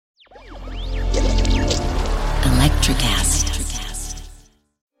TrueCast.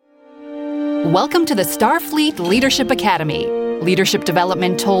 Welcome to the Starfleet Leadership Academy. Leadership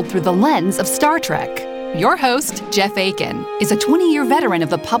development told through the lens of Star Trek. Your host, Jeff Aiken, is a 20-year veteran of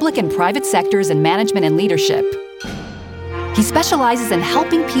the public and private sectors in management and leadership. He specializes in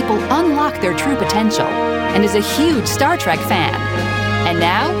helping people unlock their true potential and is a huge Star Trek fan. And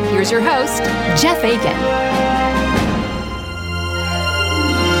now, here's your host, Jeff Aiken.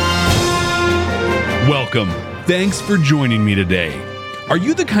 Welcome. Thanks for joining me today. Are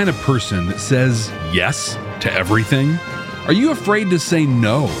you the kind of person that says yes to everything? Are you afraid to say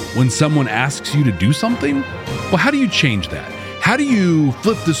no when someone asks you to do something? Well, how do you change that? How do you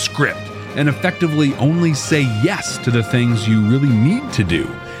flip the script and effectively only say yes to the things you really need to do,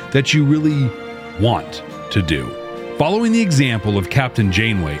 that you really want to do? Following the example of Captain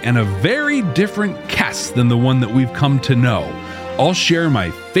Janeway and a very different Kes than the one that we've come to know, I'll share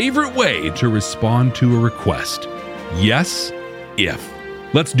my favorite way to respond to a request. Yes, if.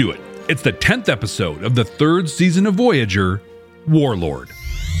 Let's do it. It's the 10th episode of the 3rd season of Voyager, Warlord.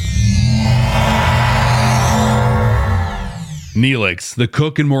 Neelix, the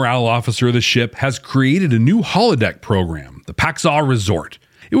cook and morale officer of the ship, has created a new holodeck program, the Paxaw Resort.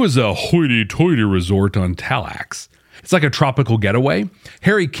 It was a hoity-toity resort on Talax. It's like a tropical getaway.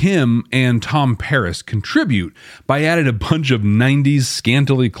 Harry Kim and Tom Paris contribute by adding a bunch of 90s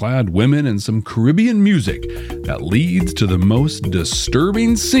scantily clad women and some Caribbean music that leads to the most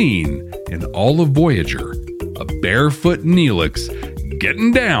disturbing scene in all of Voyager, a barefoot Neelix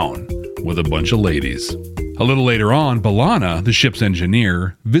getting down with a bunch of ladies. A little later on, B'Elanna, the ship's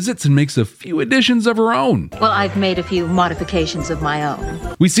engineer, visits and makes a few additions of her own. Well, I've made a few modifications of my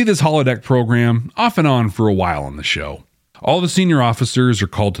own. We see this holodeck program off and on for a while on the show. All the senior officers are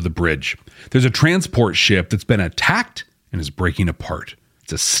called to the bridge. There's a transport ship that's been attacked and is breaking apart.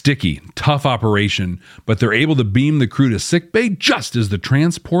 It's a sticky, tough operation, but they're able to beam the crew to sickbay just as the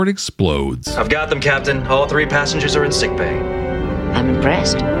transport explodes. I've got them, Captain. All 3 passengers are in sickbay. I'm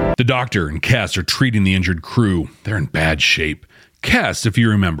impressed. The doctor and Kes are treating the injured crew. They're in bad shape. Kes, if you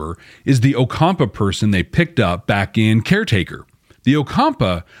remember, is the Ocampa person they picked up back in Caretaker. The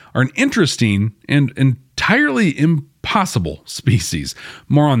Ocampa are an interesting and entirely impossible species.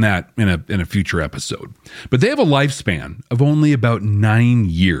 More on that in a future episode. But they have a lifespan of only about 9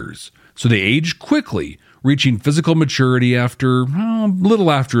 years. So they age quickly, reaching physical maturity after, a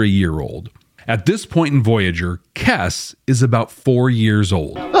little after a year old. At this point in Voyager, Kes is about 4 years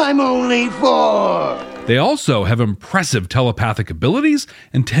old. I'm only 4! They also have impressive telepathic abilities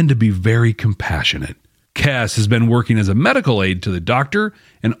and tend to be very compassionate. Kes has been working as a medical aid to the doctor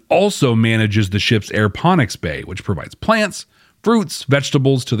and also manages the ship's aeroponics bay, which provides plants, fruits,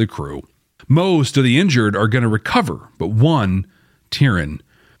 vegetables to the crew. Most of the injured are going to recover, but one, Tyrion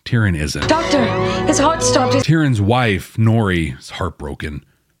isn't. Doctor, his heart stopped. Tyrion's wife, Nori, is heartbroken.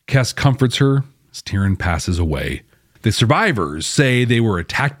 Kes comforts her as Tyrion passes away. The survivors say they were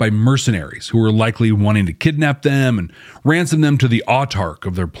attacked by mercenaries who were likely wanting to kidnap them and ransom them to the autarch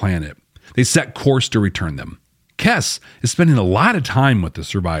of their planet. They set course to return them. Kes is spending a lot of time with the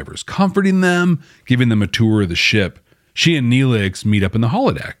survivors, comforting them, giving them a tour of the ship. She and Neelix meet up in the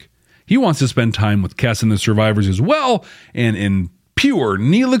holodeck. He wants to spend time with Kes and the survivors as well, and in pure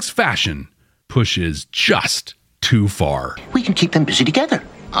Neelix fashion, pushes just too far. We can keep them busy together.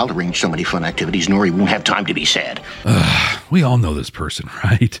 I'll arrange so many fun activities Nori won't have time to be sad. We all know this person,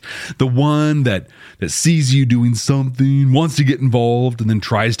 right? The one that sees you doing something, wants to get involved, and then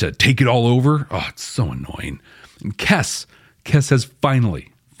tries to take it all over. Oh, it's so annoying. And Kes has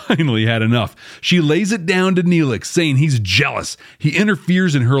finally had enough. She lays it down to Neelix, saying he's jealous. He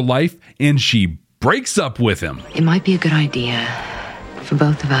interferes in her life, and she breaks up with him. It might be a good idea for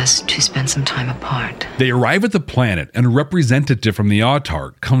both of us to spend some time apart. They arrive at the planet, and a representative from the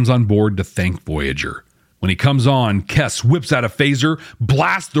autarch comes on board to thank Voyager. When he comes on, Kes whips out a phaser,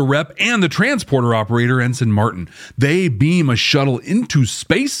 blasts the rep and the transporter operator, Ensign Martin. They beam a shuttle into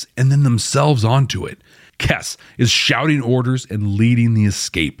space and then themselves onto it. Kes is shouting orders and leading the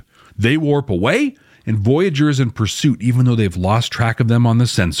escape. They warp away, and Voyager is in pursuit even though they've lost track of them on the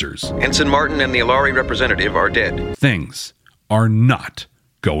sensors. Ensign Martin and the Ilari representative are dead. Things are not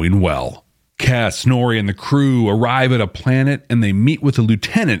going well. Kes, Nori, and the crew arrive at a planet and they meet with a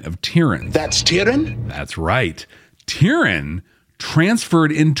lieutenant of Tyrion. That's Tyrion? That's right. Tyrion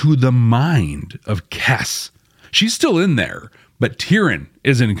transferred into the mind of Kes. She's still in there, but Tyrion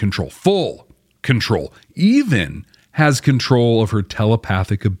is in control, full control, even has control of her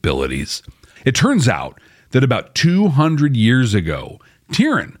telepathic abilities. It turns out that about 200 years ago,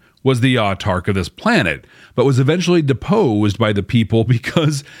 Tyrion was the autarch of this planet, but was eventually deposed by the people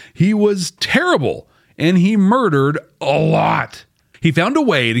because he was terrible and he murdered a lot. He found a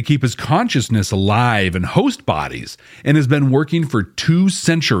way to keep his consciousness alive and host bodies, and has been working for 2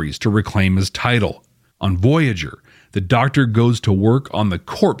 centuries to reclaim his title. On Voyager, the Doctor goes to work on the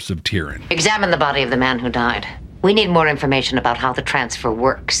corpse of Tyrion. Examine the body of the man who died. We need more information about how the transfer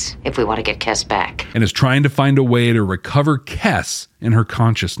works if we want to get Kes back. And is trying to find a way to recover Kes in her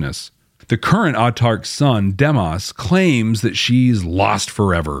consciousness. The current Autarch's son, Demos, claims that she's lost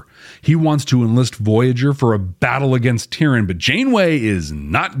forever. He wants to enlist Voyager for a battle against Tyrion, but Janeway is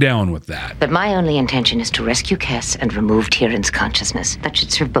not down with that. But my only intention is to rescue Kes and remove Tyrion's consciousness. That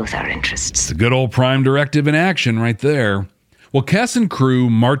should serve both our interests. It's a good old Prime Directive in action right there. Well, Kes and crew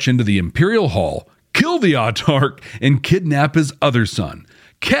march into the Imperial Hall, kill the Autarch, and kidnap his other son.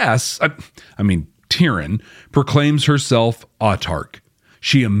 Tyrion, proclaims herself Autarch.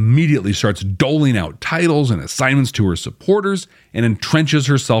 She immediately starts doling out titles and assignments to her supporters and entrenches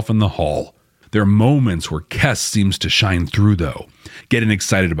herself in the hall. There are moments where Kes seems to shine through, though, getting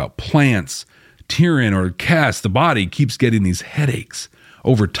excited about plants. Tyrion, or Kes, the body, keeps getting these headaches.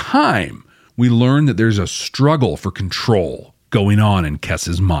 Over time, we learn that there's a struggle for control going on in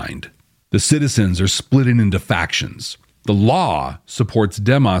Kes's mind. The citizens are splitting into factions. The law supports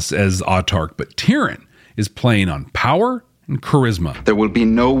Demos as Autarch, but Tyrion is playing on power and charisma. There will be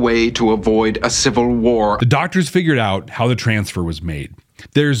no way to avoid a civil war. The doctors figured out how the transfer was made.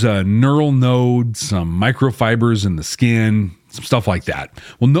 There's a neural node, some microfibers in the skin, some stuff like that.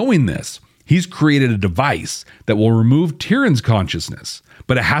 Well, knowing this, he's created a device that will remove Tyrion's consciousness,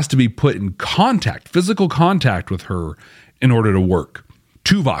 but it has to be put in contact, physical contact with her in order to work.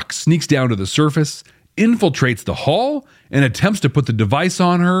 Tuvok sneaks down to the surface, infiltrates the hall, and attempts to put the device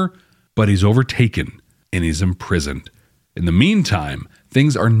on her, but he's overtaken and he's imprisoned. In the meantime,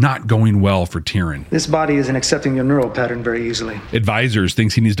 things are not going well for Tyrion. This body isn't accepting your neural pattern very easily. Advisors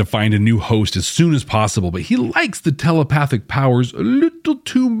thinks he needs to find a new host as soon as possible, but he likes the telepathic powers a little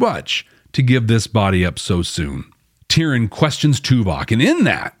too much to give this body up so soon. Tyrion questions Tuvok, and in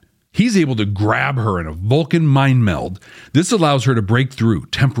that, he's able to grab her in a Vulcan mind meld. This allows her to break through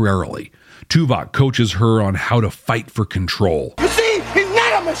temporarily. Tuvok coaches her on how to fight for control. You see, he's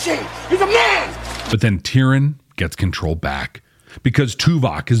not a machine, he's a man! But then Tyrion gets control back. Because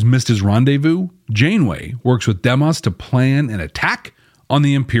Tuvok has missed his rendezvous, Janeway works with Demos to plan an attack on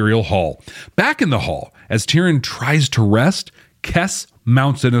the Imperial Hall. Back in the hall, as Tyrion tries to rest, Kes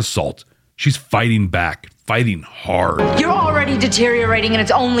mounts an assault. She's fighting back, fighting hard. You're already deteriorating and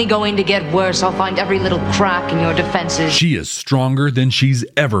it's only going to get worse. I'll find every little crack in your defenses. She is stronger than she's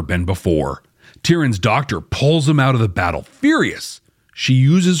ever been before. Tyrion's doctor pulls him out of the battle. Furious, she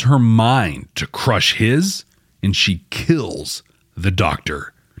uses her mind to crush his, and she kills the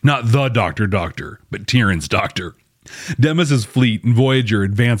doctor. Not the doctor, but Tyrion's doctor. Demos' fleet and Voyager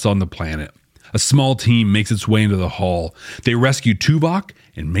advance on the planet. A small team makes its way into the hall. They rescue Tuvok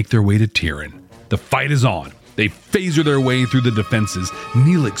and make their way to Tyrion. The fight is on. They phaser their way through the defenses.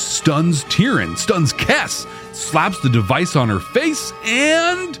 Neelix stuns Tyrion, stuns Kes, slaps the device on her face,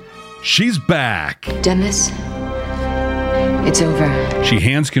 and she's back. Demos, it's over. She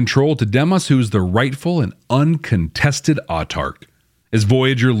hands control to Demos, who is the rightful and uncontested Autarch. As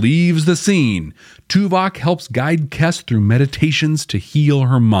Voyager leaves the scene, Tuvok helps guide Kes through meditations to heal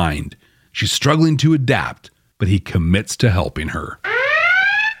her mind. She's struggling to adapt, but he commits to helping her.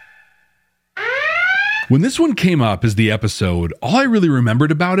 When this one came up as the episode, all I really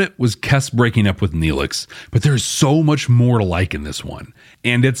remembered about it was Kes breaking up with Neelix, but there's so much more to like in this one,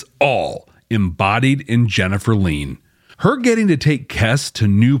 and it's all embodied in Jennifer Lean. Her getting to take Kes to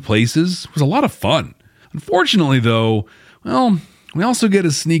new places was a lot of fun. Unfortunately, though, well, we also get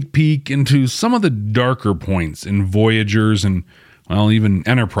a sneak peek into some of the darker points in Voyager's and, well, even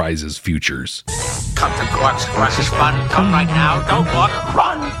Enterprise's futures. Come to Quark's. Quark is fun. Come right now. Don't walk.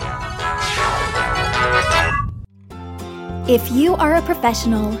 Run! If you are a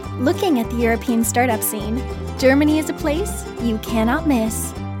professional looking at the European startup scene, Germany is a place you cannot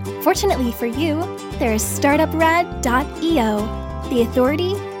miss. Fortunately for you, there is StartupRad.io, the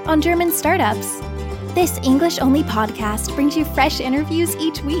authority on German startups. This English-only podcast brings you fresh interviews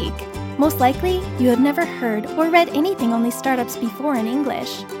each week. Most likely, you have never heard or read anything on these startups before in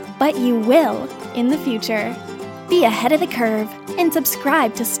English, but you will in the future. Be ahead of the curve and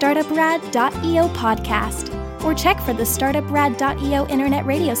subscribe to StartupRad.io podcast, or check for the StartupRad.io internet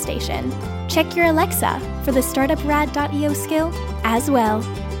radio station. Check your Alexa for the StartupRad.io skill as well.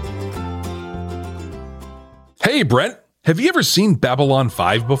 Hey, Brent, have you ever seen Babylon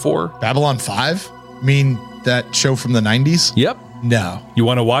 5 before? Babylon 5? Mean that show from the 90s? Yep. No. You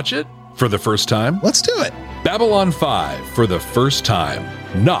want to watch it for the first time? Let's do it. Babylon 5 for the first time.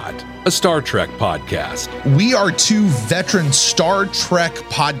 not a Star Trek podcast. We are two veteran Star Trek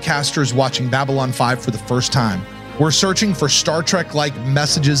podcasters watching Babylon 5 for the first time. We're searching for Star Trek-like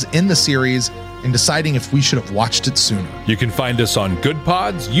messages in the series and deciding if we should have watched it sooner. You can find us on Good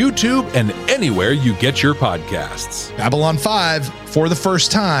Pods, YouTube, and anywhere you get your podcasts. Babylon 5, for the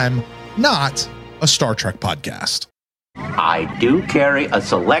first time, not a Star Trek podcast. I do carry a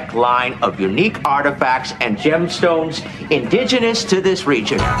select line of unique artifacts and gemstones indigenous to this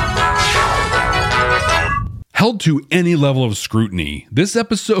region. Held to any level of scrutiny, this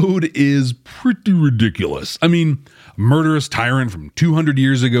episode is pretty ridiculous. I mean, a murderous tyrant from 200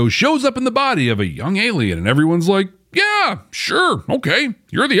 years ago shows up in the body of a young alien and everyone's like, yeah, sure, okay,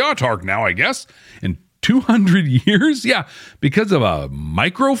 you're the autarch now, I guess. And 200 years? Yeah, because of a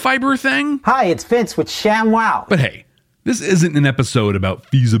microfiber thing? Hi, it's Vince with ShamWow. But hey, this isn't an episode about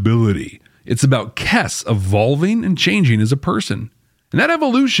feasibility. It's about Kes evolving and changing as a person. And that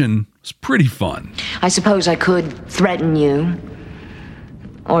evolution was pretty fun. I suppose I could threaten you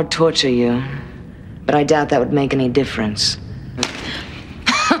or torture you, but I doubt that would make any difference.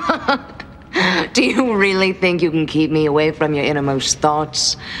 Do you really think you can keep me away from your innermost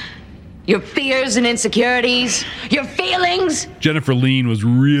thoughts? Your fears and insecurities? Your feelings? Jennifer Lean was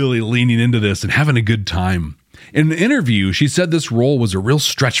really leaning into this and having a good time. In an interview, she said this role was a real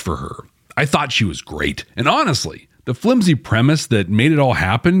stretch for her. I thought she was great. And honestly, the flimsy premise that made it all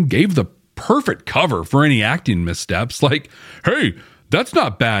happen gave the perfect cover for any acting missteps. Like, hey, that's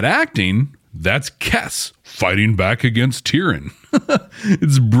not bad acting. That's Kes fighting back against Tyrion.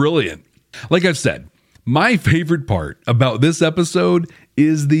 It's brilliant. Like I've said, my favorite part about this episode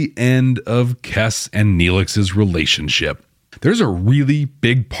is the end of Kes and Neelix's relationship. There's a really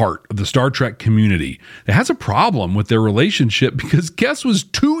big part of the Star Trek community that has a problem with their relationship because Kes was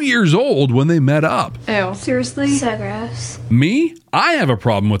 2 years old when they met up. Ew. Seriously? So gross. Me? I have a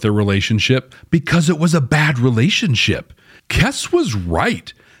problem with their relationship because it was a bad relationship. Kes was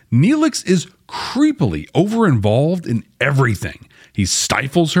right. Neelix is creepily over-involved in everything. He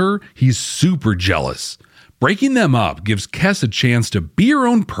stifles her. He's super jealous. Breaking them up gives Kes a chance to be her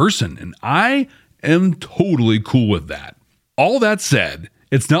own person, and I am totally cool with that. All that said,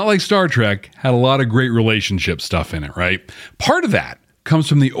 it's not like Star Trek had a lot of great relationship stuff in it, right? Part of that comes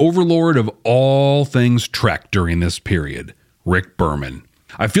from the overlord of all things Trek during this period, Rick Berman.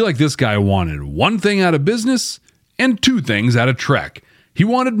 I feel like this guy wanted one thing out of business and two things out of Trek. He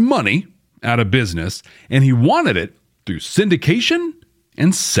wanted money out of business, and he wanted it through syndication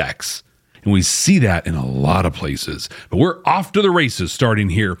and sex. And we see that in a lot of places. But we're off to the races starting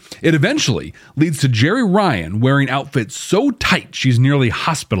here. It eventually leads to Jerry Ryan wearing outfits so tight she's nearly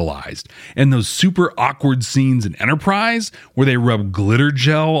hospitalized. And those super awkward scenes in Enterprise where they rub glitter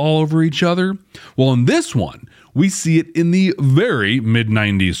gel all over each other. Well, in this one, we see it in the very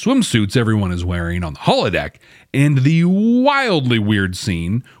mid-90s swimsuits everyone is wearing on the holodeck. And the wildly weird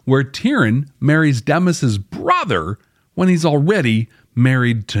scene where Tyrion marries Demas's brother when he's already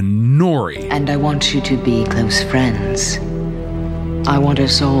married to Nori. And I want you to be close friends. I want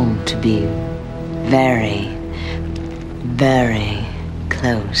us all to be very, very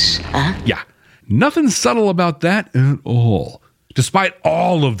close. Huh? Yeah, nothing subtle about that at all. Despite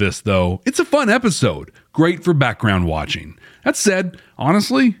all of this, though, it's a fun episode. Great for background watching. That said,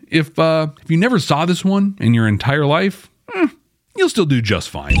 honestly, if you never saw this one in your entire life, you'll still do just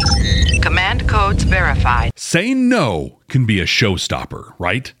fine. Command codes verified. Saying no can be a showstopper,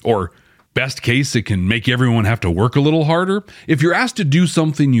 right? Or best case, it can make everyone have to work a little harder. If you're asked to do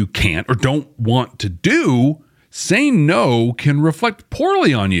something you can't or don't want to do, saying no can reflect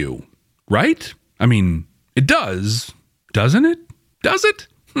poorly on you, right? I mean, it does, doesn't it? Does it?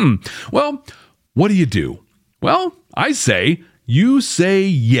 Well, what do? Well, I say you say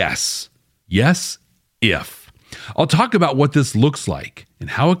yes. Yes, if. I'll talk about what this looks like and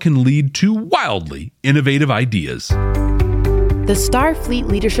how it can lead to wildly innovative ideas. The Starfleet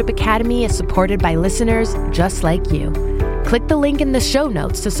Leadership Academy is supported by listeners just like you. Click the link in the show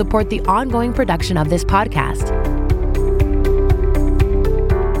notes to support the ongoing production of this podcast.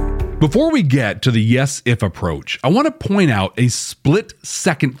 Before we get to the yes-if approach, I want to point out a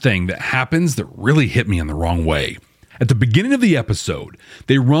split-second thing that happens that really hit me in the wrong way. At the beginning of the episode,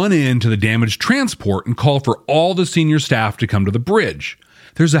 they run into the damaged transport and call for all the senior staff to come to the bridge.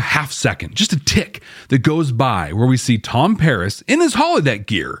 There's a half second, just a tick, that goes by where we see Tom Paris in his holodeck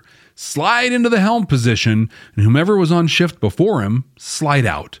gear slide into the helm position and whomever was on shift before him slide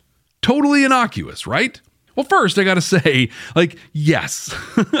out. Totally innocuous, right? Well, first I gotta say, yes,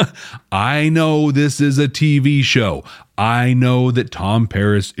 I know this is a TV show. I know that Tom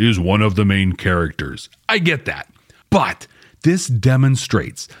Paris is one of the main characters. I get that. But This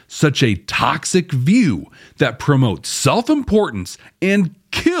demonstrates such a toxic view that promotes self-importance and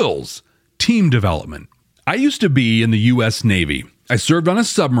kills team development. I used to be in the U.S. Navy. I served on a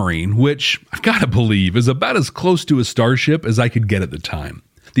submarine, which I've got to believe is about as close to a starship as I could get at the time.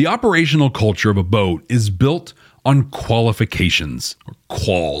 The operational culture of a boat is built on qualifications, or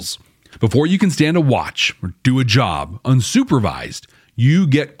quals. Before you can stand a watch or do a job unsupervised, you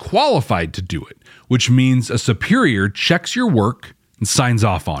get qualified to do it, which means a superior checks your work and signs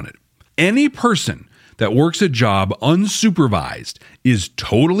off on it. Any person that works a job unsupervised is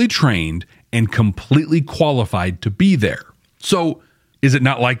totally trained and completely qualified to be there. So, is it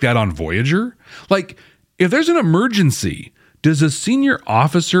not like that on Voyager? Like, if there's an emergency, does a senior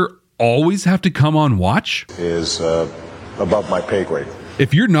officer always have to come on watch? Is above my pay grade.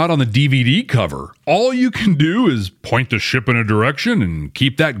 If you're not on the DVD cover, all you can do is point the ship in a direction and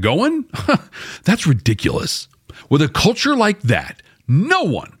keep that going? That's ridiculous. With a culture like that, no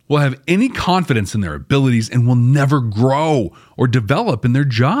one will have any confidence in their abilities and will never grow or develop in their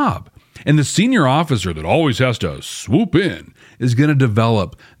job. And the senior officer that always has to swoop in is going to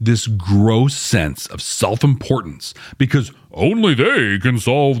develop this gross sense of self-importance because only they can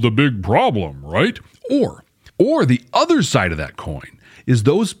solve the big problem, right? Or the other side of that coin is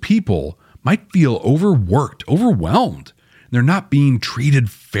those people might feel overworked, overwhelmed, and they're not being treated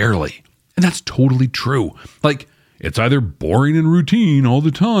fairly. And that's totally true. Like, it's either boring and routine all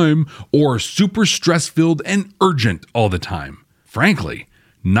the time or super stress-filled and urgent all the time. Frankly,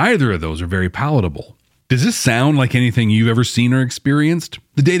 neither of those are very palatable. Does this sound like anything you've ever seen or experienced?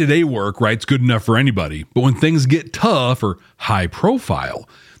 The day-to-day work, right's good enough for anybody, but when things get tough or high profile,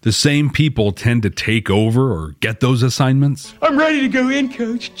 the same people tend to take over or get those assignments. I'm ready to go in,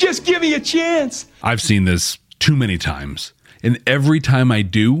 Coach. Just give me a chance. I've seen this too many times, and every time I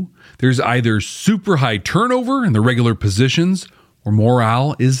do, there's either super high turnover in the regular positions or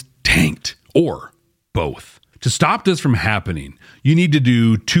morale is tanked, or both. To stop this from happening, you need to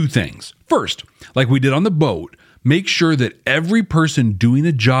do two things. First, like we did on the boat, make sure that every person doing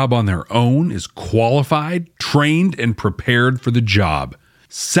a job on their own is qualified, trained, and prepared for the job.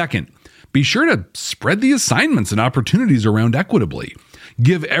 Second, be sure to spread the assignments and opportunities around equitably.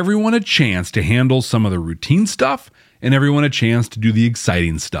 Give everyone a chance to handle some of the routine stuff and everyone a chance to do the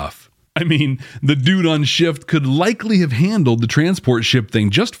exciting stuff. I mean, the dude on shift could likely have handled the transport ship thing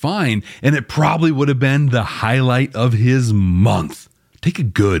just fine, and it probably would have been the highlight of his month. Take a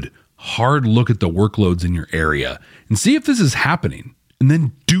good, hard look at the workloads in your area and see if this is happening, and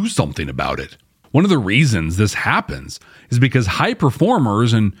then do something about it. One of the reasons this happens is because high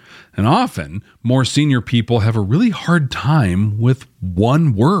performers and often more senior people have a really hard time with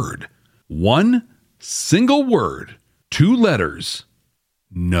one word. One single word, 2 letters,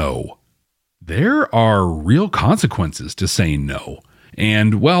 no. There are real consequences to saying no.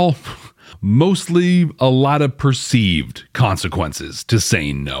 And, well, mostly a lot of perceived consequences to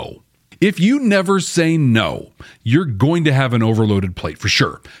saying no. If you never say no, you're going to have an overloaded plate for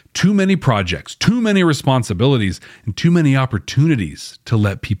sure. Too many projects, too many responsibilities, and too many opportunities to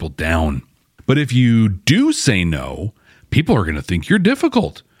let people down. But if you do say no, people are going to think you're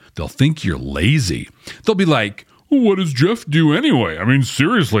difficult. They'll think you're lazy. They'll be like, what does Jeff do anyway? I mean,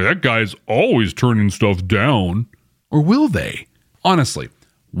 seriously, that guy's always turning stuff down. Or will they? Honestly,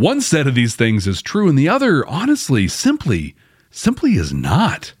 one set of these things is true and the other, honestly, simply is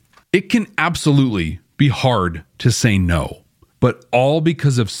not. It can absolutely be hard to say no, but all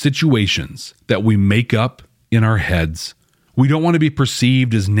because of situations that we make up in our heads. We don't want to be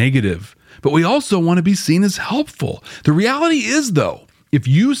perceived as negative, but we also want to be seen as helpful. The reality is, though, if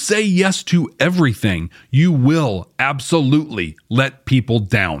you say yes to everything, you will absolutely let people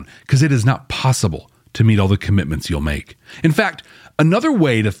down because it is not possible to meet all the commitments you'll make. In fact, another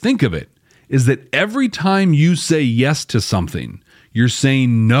way to think of it is that every time you say yes to something, you're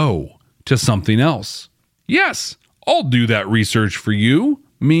saying no to something else. Yes, I'll do that research for you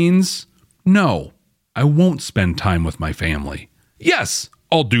means no, I won't spend time with my family. Yes,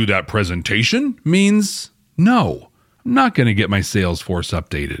 I'll do that presentation means no, I'm not going to get my Salesforce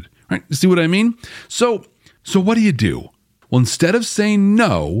updated. Right? See what I mean? So what do? Well, instead of saying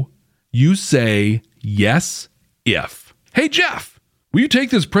no, you say yes if. Hey, Jeff, will you take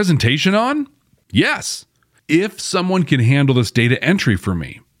this presentation on? Yes, if someone can handle this data entry for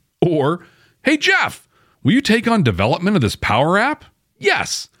me. Or, hey, Jeff, will you take on development of this Power App?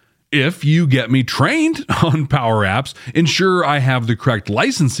 Yes, if you get me trained on Power Apps, ensure I have the correct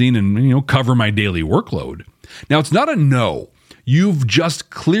licensing and, cover my daily workload. Now, it's not a no. You've just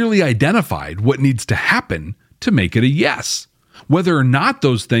clearly identified what needs to happen to make it a yes. Whether or not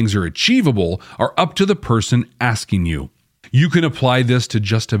those things are achievable are up to the person asking you. You can apply this to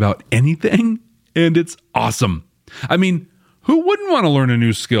just about anything, and it's awesome. I mean, who wouldn't want to learn a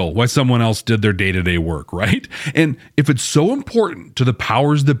new skill while someone else did their day-to-day work, right? And if it's so important to the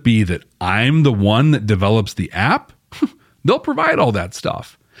powers that be that I'm the one that develops the app, they'll provide all that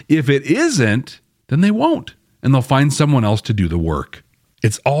stuff. If it isn't, then they won't, and they'll find someone else to do the work.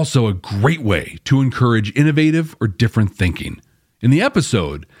 It's also a great way to encourage innovative or different thinking. In the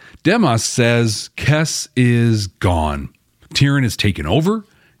episode, Demos says Kes is gone. Tyrion is taken over,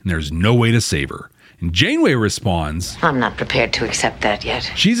 and there's no way to save her. And Janeway responds, I'm not prepared to accept that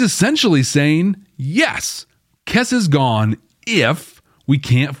yet. She's essentially saying, yes, Kes is gone if we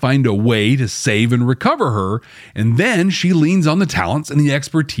can't find a way to save and recover her, and then she leans on the talents and the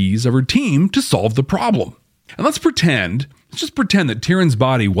expertise of her team to solve the problem. And let's just pretend that Tyrion's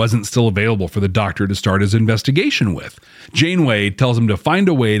body wasn't still available for the Doctor to start his investigation with. Janeway tells him to find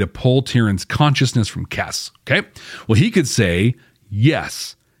a way to pull Tyrion's consciousness from Kes, okay? Well, he could say,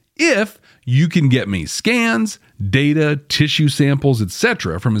 yes, if you can get me scans, data, tissue samples,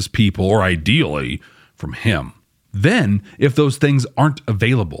 etc. from his people, or ideally, from him. Then, if those things aren't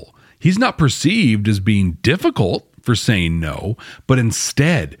available, he's not perceived as being difficult for saying no, but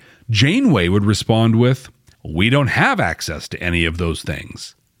instead, Janeway would respond with, we don't have access to any of those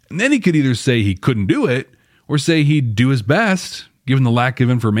things. And then he could either say he couldn't do it, or say he'd do his best, given the lack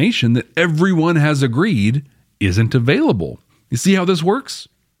of information that everyone has agreed isn't available. You see how this works?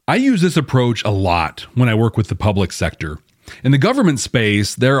 I use this approach a lot when I work with the public sector. In the government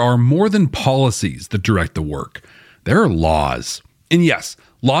space, there are more than policies that direct the work. There are laws. And yes,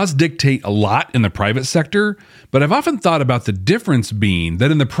 laws dictate a lot in the private sector, but I've often thought about the difference being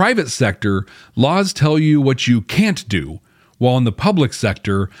that in the private sector, laws tell you what you can't do, while in the public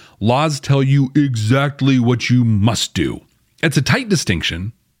sector, laws tell you exactly what you must do. It's a tight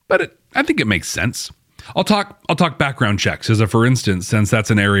distinction, but I think it makes sense. I'll talk background checks as a for instance, since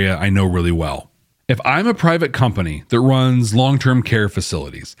that's an area I know really well. If I'm a private company that runs long-term care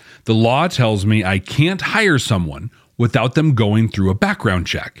facilities, the law tells me I can't hire someone without them going through a background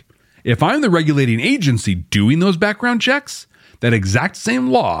check. If I'm the regulating agency doing those background checks, that exact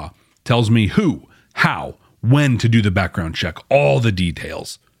same law tells me who, how, when to do the background check, all the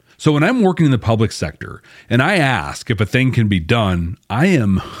details. So when I'm working in the public sector and I ask if a thing can be done, I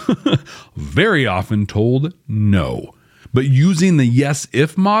am very often told no. But using the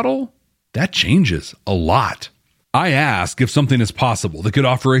yes-if model, that changes a lot. I ask if something is possible that could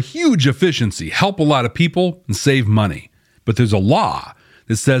offer a huge efficiency, help a lot of people, and save money. But there's a law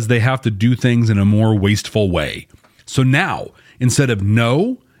that says they have to do things in a more wasteful way. So now, instead of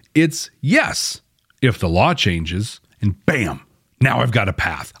no, it's yes. If the law changes, and bam, now I've got a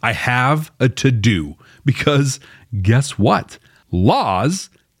path. I have a to-do. Because guess what? Laws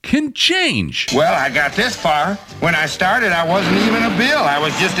can change. Well, I got this far. When I started, I wasn't even a bill. I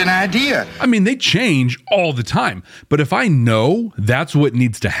was just an idea. I mean, they change all the time. But if I know that's what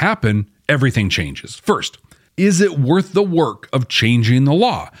needs to happen, everything changes. First, is it worth the work of changing the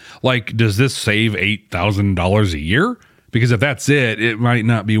law? Like, does this save $8,000 a year? Because if that's it, it might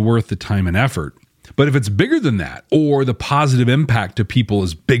not be worth the time and effort. But if it's bigger than that, or the positive impact to people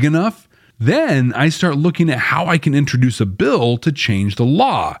is big enough, then I start looking at how I can introduce a bill to change the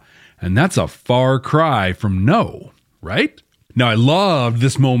law. And that's a far cry from no, right? Now, I loved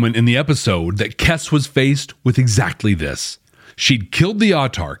this moment in the episode that Kes was faced with exactly this. She'd killed the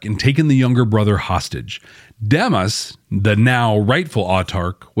Autarch and taken the younger brother hostage. Demos, the now rightful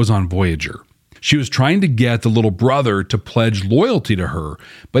Autarch, was on Voyager. She was trying to get the little brother to pledge loyalty to her,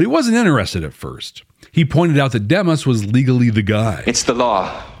 but he wasn't interested at first. He pointed out that Demos was legally the guy. It's the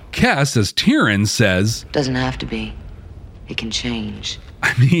law. Kes, as Tyrion, says, doesn't have to be. It can change.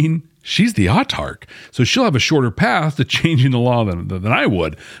 I mean, she's the Autarch, so she'll have a shorter path to changing the law than I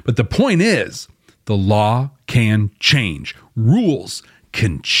would. But the point is, the law can change. Rules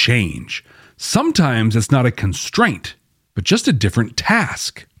can change. Sometimes it's not a constraint, but just a different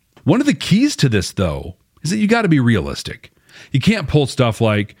task. One of the keys to this, though, is that you got to be realistic. You can't pull stuff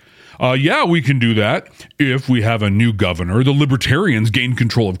like, yeah, we can do that if we have a new governor, the Libertarians gain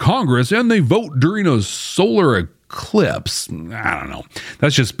control of Congress, and they vote during a solar eclipse. I don't know.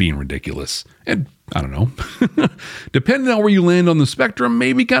 That's just being ridiculous. And I don't know. Depending on where you land on the spectrum,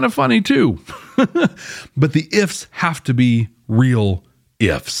 maybe kind of funny too. But the ifs have to be real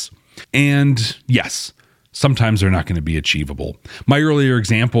ifs. And yes, sometimes they're not going to be achievable. My earlier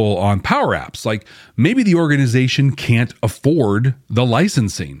example on power apps, like maybe the organization can't afford the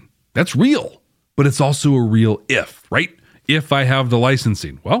licensing. That's real, but it's also a real if, right? If I have the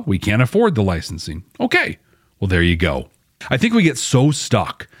licensing, well, we can't afford the licensing. Okay, well, there you go. I think we get so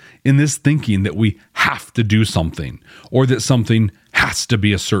stuck in this thinking that we have to do something or that something has to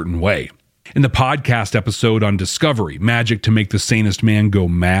be a certain way. In the podcast episode on Discovery, Magic to Make the Sanest Man Go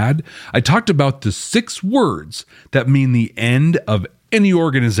Mad, I talked about the 6 words that mean the end of any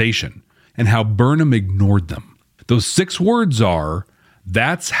organization and how Burnham ignored them. Those 6 words are,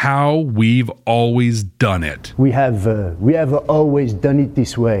 that's how we've always done it. We have always done it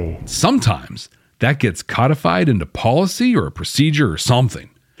this way. Sometimes that gets codified into policy or a procedure or something.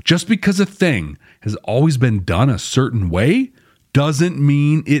 Just because a thing has always been done a certain way doesn't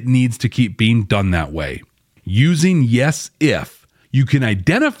mean it needs to keep being done that way. Using yes if, you can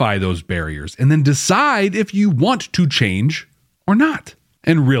identify those barriers and then decide if you want to change or not.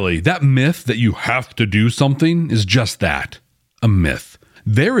 And really, that myth that you have to do something is just that, a myth.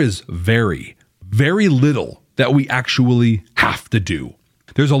 There is very, very little that we actually have to do.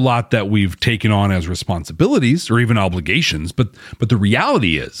 There's a lot that we've taken on as responsibilities or even obligations, but the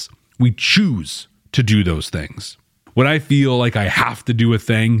reality is we choose to do those things. When I feel like I have to do a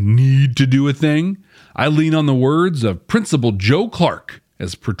thing, need to do a thing, I lean on the words of Principal Joe Clark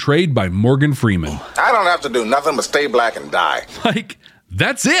as portrayed by Morgan Freeman. I don't have to do nothing but stay black and die. Like,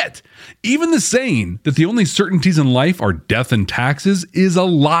 that's it. Even the saying that the only certainties in life are death and taxes is a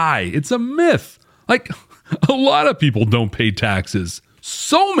lie. It's a myth. Like, a lot of people don't pay taxes.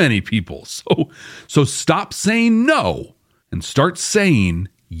 So many people. So stop saying no and start saying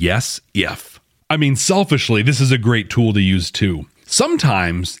yes if. I mean, selfishly, this is a great tool to use too.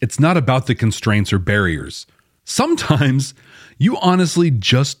 Sometimes it's not about the constraints or barriers. Sometimes you honestly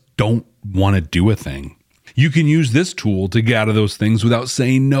just don't want to do a thing. You can use this tool to get out of those things without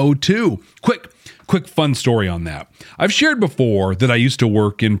saying no too. Quick fun story on that. I've shared before that I used to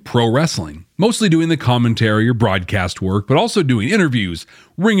work in pro wrestling, mostly doing the commentary or broadcast work, but also doing interviews,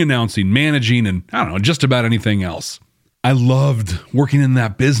 ring announcing, managing, and I don't know, just about anything else. I loved working in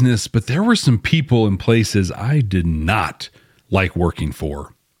that business, but there were some people and places I did not like working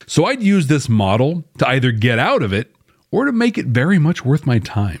for. So I'd use this model to either get out of it or to make it very much worth my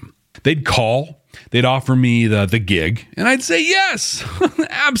time. They'd call, they'd offer me the gig, and I'd say yes,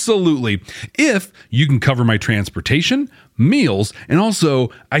 absolutely. If you can cover my transportation, meals, and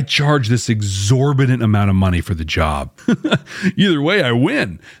also I charge this exorbitant amount of money for the job. Either way, I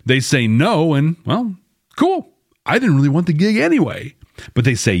win. They say no, and well, cool. I didn't really want the gig anyway. But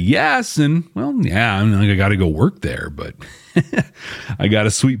they say yes, and well, yeah, I got to go work there, but I got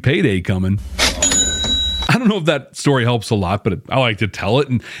a sweet payday coming. I don't know if that story helps a lot, but I like to tell it.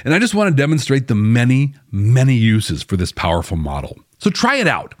 And I just want to demonstrate the many, many uses for this powerful model. So try it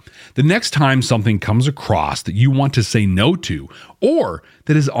out. The next time something comes across that you want to say no to, or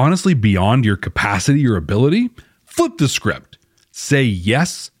that is honestly beyond your capacity or ability, flip the script. Say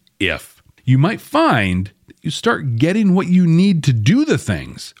yes if. You might find that you start getting what you need to do the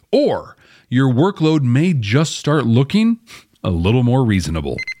things, or your workload may just start looking a little more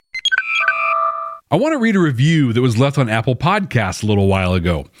reasonable. I want to read a review that was left on Apple Podcasts a little while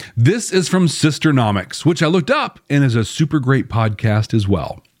ago. This is from Sisternomics, which I looked up and is a super great podcast as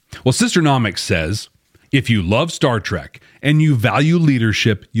well. Well, Sisternomics says, if you love Star Trek and you value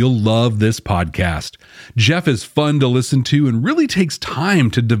leadership, you'll love this podcast. Jeff is fun to listen to and really takes time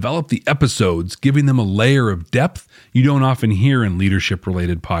to develop the episodes, giving them a layer of depth you don't often hear in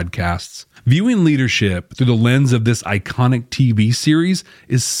leadership-related podcasts. Viewing leadership through the lens of this iconic TV series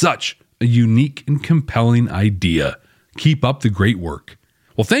is such a unique and compelling idea. Keep up the great work.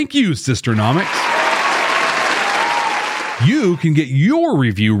 Well, thank you, Sisternomics. You can get your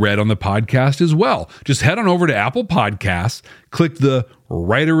review read on the podcast as well. Just head on over to Apple Podcasts, click the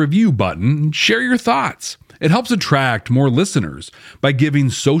Write a Review button, and share your thoughts. It helps attract more listeners by giving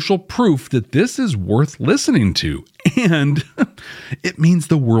social proof that this is worth listening to. And it means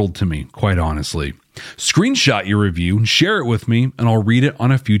the world to me, quite honestly. Screenshot your review and share it with me, and I'll read it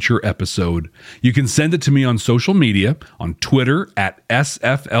on a future episode. You can send it to me on social media, on Twitter at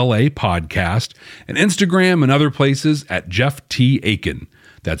SFLA Podcast, and Instagram and other places at Jeff T. Aiken.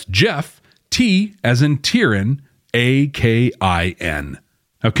 That's Jeff, T as in Tyrion, A-K-I-N.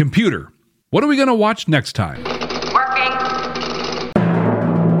 Now, computer, what are we going to watch next time?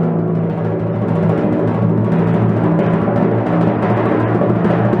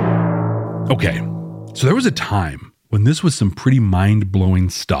 Okay, so there was a time when this was some pretty mind-blowing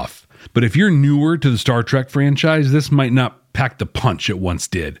stuff. But if you're newer to the Star Trek franchise, this might not pack the punch it once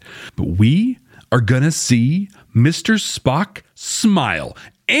did. But we are going to see Mr. Spock smile,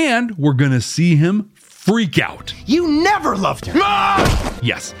 and we're going to see him freak out. You never loved her.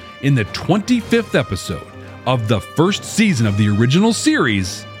 Yes, in the 25th episode of the first season of the original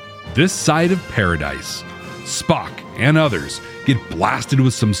series, This Side of Paradise, Spock and others get blasted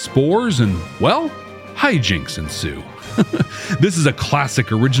with some spores and, well, hijinks ensue. This is a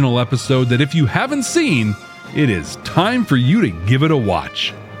classic original episode that if you haven't seen, it is time for you to give it a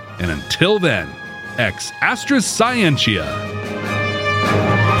watch. And until then, ex Astra Scientia.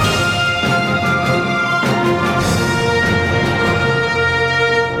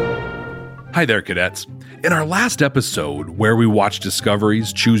 Hi there, cadets. In our last episode, where we watched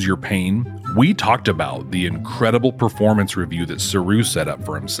Discovery's Choose Your Pain, we talked about the incredible performance review that Saru set up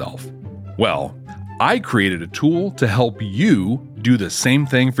for himself. Well, I created a tool to help you do the same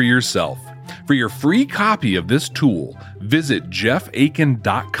thing for yourself. For your free copy of this tool, visit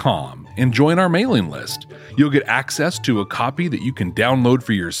jeffaiken.com and join our mailing list. You'll get access to a copy that you can download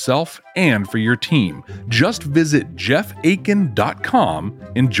for yourself and for your team. Just visit jeffaiken.com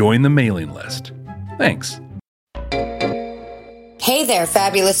and join the mailing list. Thanks. Hey there,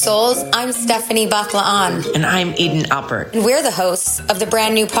 fabulous souls. I'm Stephanie Baklaan. And I'm Eden Alpert. And we're the hosts of the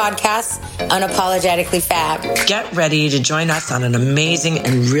brand new podcast, Unapologetically Fab. Get ready to join us on an amazing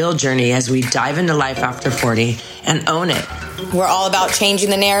and real journey as we dive into life after 40 and own it. We're all about changing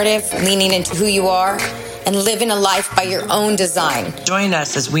the narrative, leaning into who you are, and living a life by your own design. Join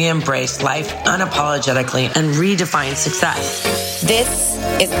us as we embrace life unapologetically and redefine success. This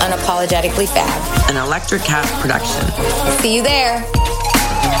is Unapologetically Fab, an Electric Cat production. See you there.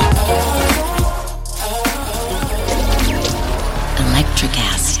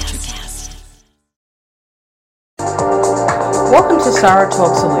 Electricast. Welcome to Sarah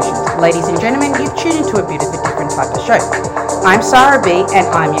Talk Solutions. Ladies and gentlemen, you've tuned into a bit of a different type of show. I'm Sarah B and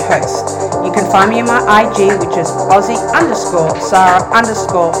I'm your host. You can find me on my IG, which is Aussie_Sarah_LA.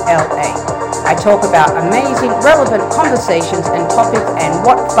 I talk about amazing, relevant conversations and topics and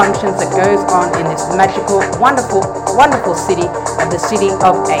what functions that goes on in this magical, wonderful, wonderful city of the City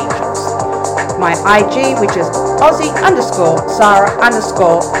of Angels. My IG, which is Aussie_Sarah_LA.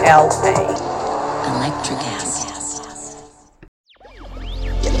 Electricast.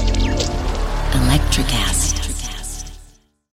 Electricast.